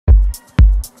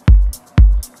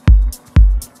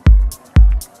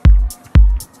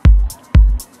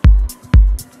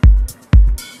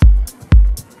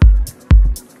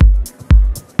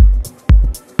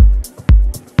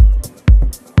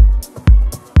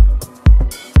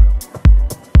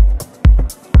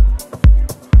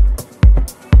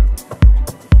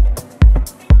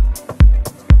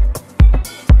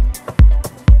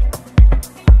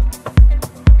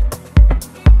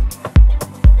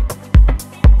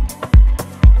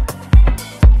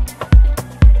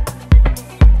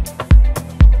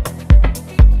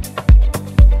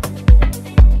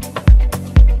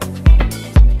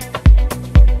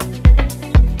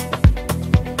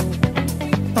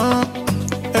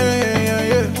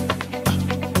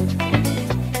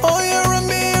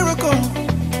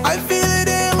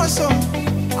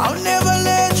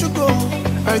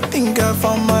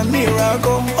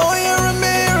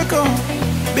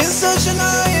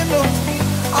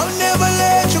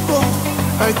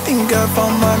I think I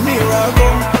found my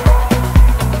miracle.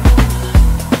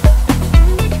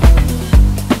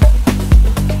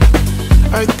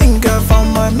 I think I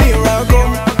found my miracle.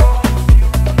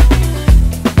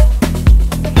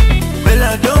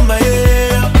 Meladoma,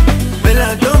 yeah,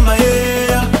 meladoma,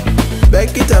 yeah.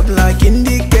 Back it up like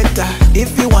indicator.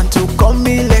 If you want to call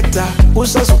me later,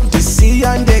 Usas to see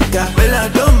and deka.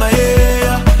 Meladoma,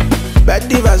 yeah. Bad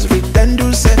divas return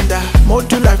to sender. More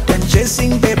to life than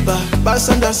chasing paper. Pass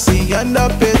under sea and a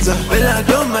pizza.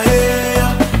 Meladoma,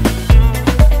 yeah.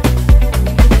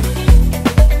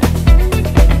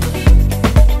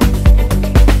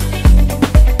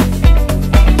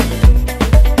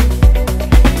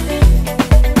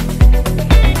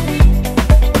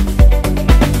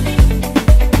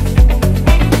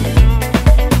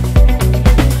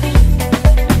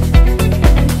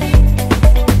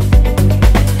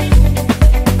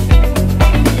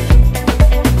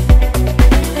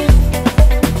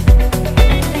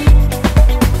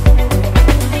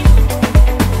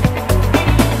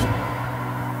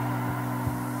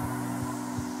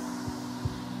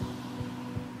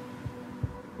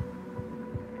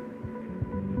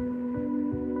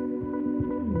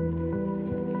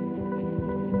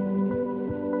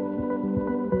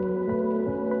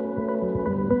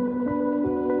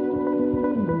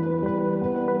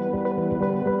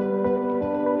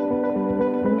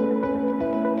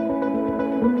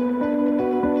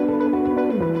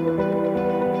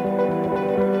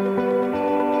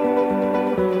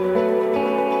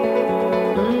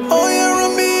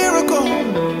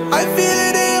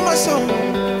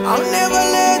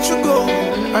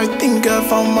 I think I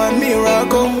found my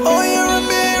miracle. Oh, you're a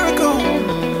miracle.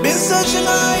 Been searching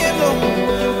high and low.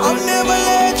 I'll never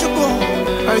let you go.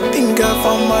 I think I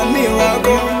found my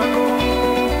miracle.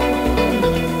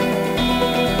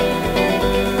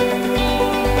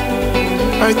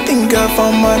 I think I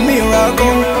found my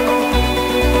miracle.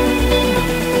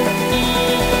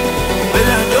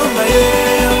 Meladoma,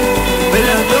 yeah.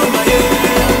 Meladoma,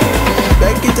 yeah.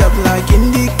 Back it up like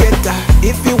indicator.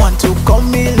 If you want to call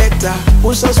me later,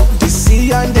 Usas to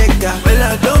see and deka.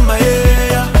 Meladoma,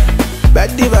 yeah. Bad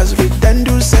divas return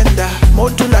to sender. More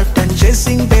to life than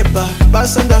chasing paper.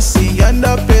 Pass under sea and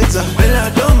a pizza.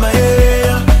 Meladoma,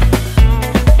 yeah.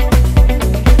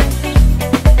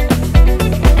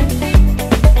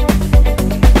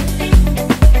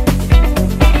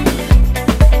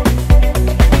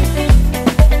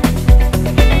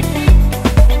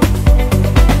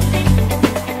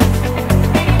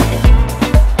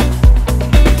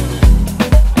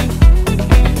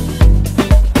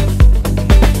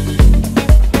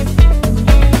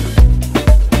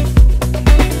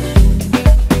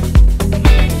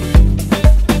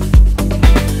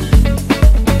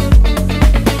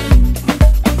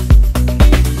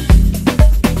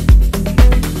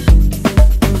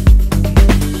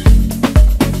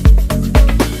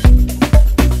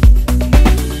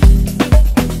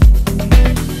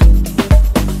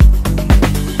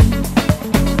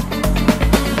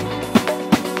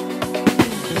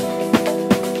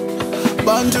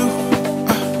 Bantu,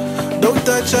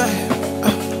 Dr.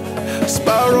 Chaii,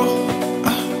 Sparrow,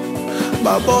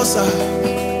 Barbossa,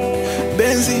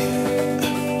 Bensy.